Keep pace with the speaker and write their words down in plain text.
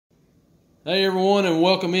Hey everyone, and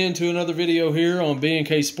welcome into another video here on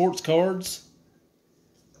B&K Sports Cards.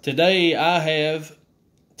 Today I have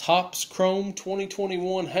Topps Chrome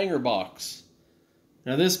 2021 hanger box.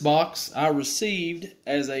 Now this box I received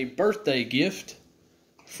as a birthday gift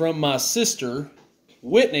from my sister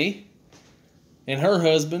Whitney and her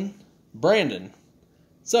husband Brandon.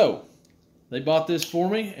 So they bought this for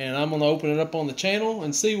me, and I'm going to open it up on the channel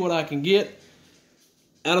and see what I can get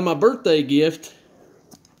out of my birthday gift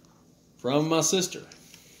from my sister.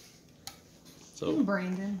 So,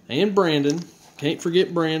 and Brandon. Can't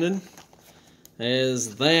forget Brandon,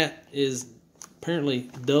 as that is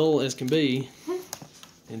apparently dull as can be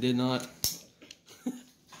and didn't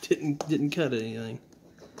cut anything.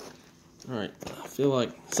 Alright, I feel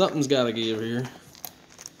like something's got to give here.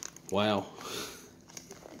 Wow.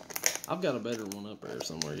 I've got a better one up there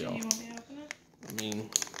somewhere, y'all. You want me to open it? I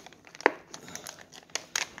mean,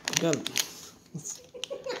 I've got to...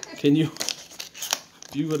 Can you, if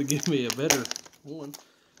you would have given me a better one.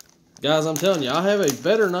 Guys, I'm telling you, I have a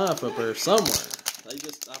better knife up there somewhere. I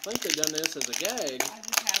think they done this as a gag. I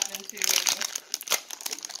just happened to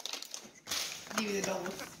give you the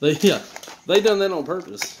dose. They done that on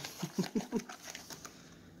purpose.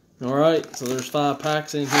 Alright, so there's 5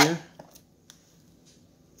 packs in here.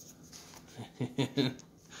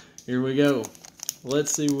 Here we go.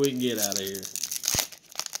 Let's see what we can get out of here.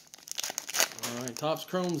 Alright, Topps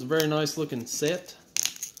Chrome's a very nice looking set.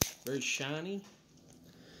 Very shiny.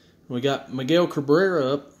 We got Miguel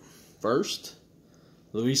Cabrera up first.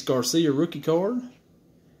 Luis Garcia rookie card.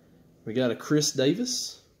 We got a Chris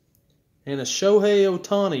Davis. And a Shohei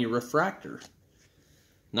Ohtani refractor.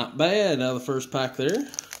 Not bad out of the first pack there.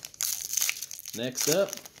 Next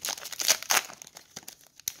up,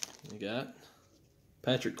 we got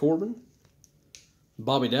Patrick Corbin.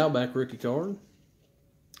 Bobby Dalbec rookie card.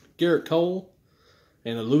 Garrett Cole.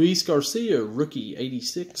 And a Luis Garcia rookie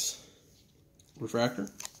 86 refractor.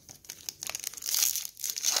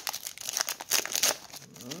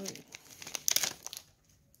 Alright.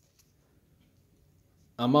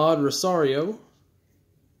 Ahmad Rosario.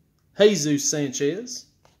 Jesus Sanchez.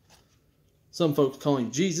 Some folks call him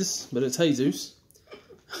Jesus, but it's Jesus.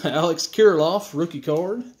 Alex Kirilloff rookie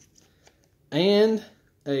card. And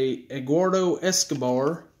a Eduardo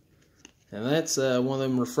Escobar. And that's one of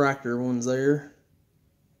them refractor ones there.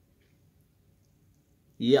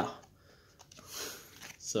 Yeah.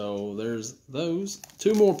 So there's those.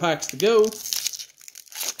 2 more packs to go.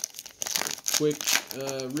 Quick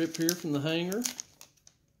rip here from the hanger.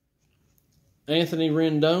 Anthony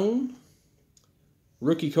Rendon.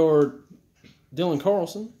 Rookie card Dylan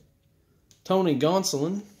Carlson. Tony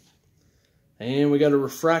Gonsolin. And we got a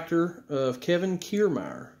refractor of Kevin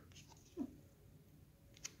Kiermaier.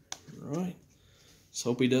 Alright. Let's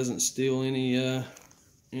hope he doesn't steal any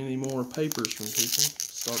more papers from people.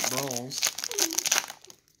 Start brawls.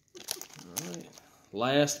 Alright.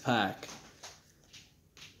 Last pack.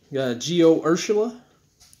 Got a Gio Urshela,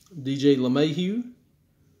 DJ LeMahieu,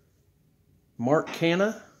 Mark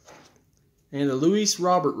Canha, and a Luis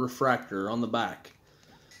Robert refractor on the back.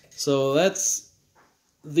 So that's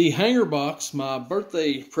the hanger box, my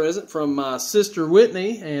birthday present from my sister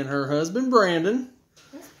Whitney and her husband Brandon.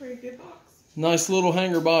 That's a pretty good box. Nice little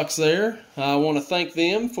hanger box there. I want to thank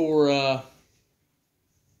them for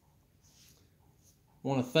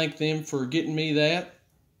getting me that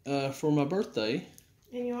for my birthday.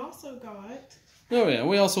 And you also got... Oh yeah,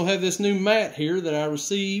 we also have this new mat here that I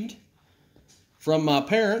received from my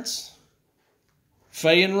parents,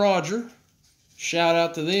 Faye and Roger. Shout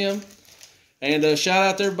out to them. And shout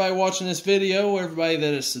out to everybody watching this video, everybody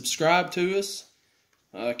that has subscribed to us.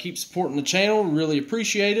 Keep supporting the channel, really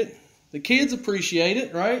appreciate it. The kids appreciate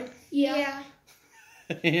it, right? Yeah.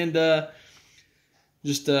 And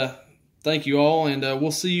just thank you all, and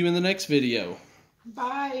we'll see you in the next video.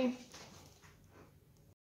 Bye.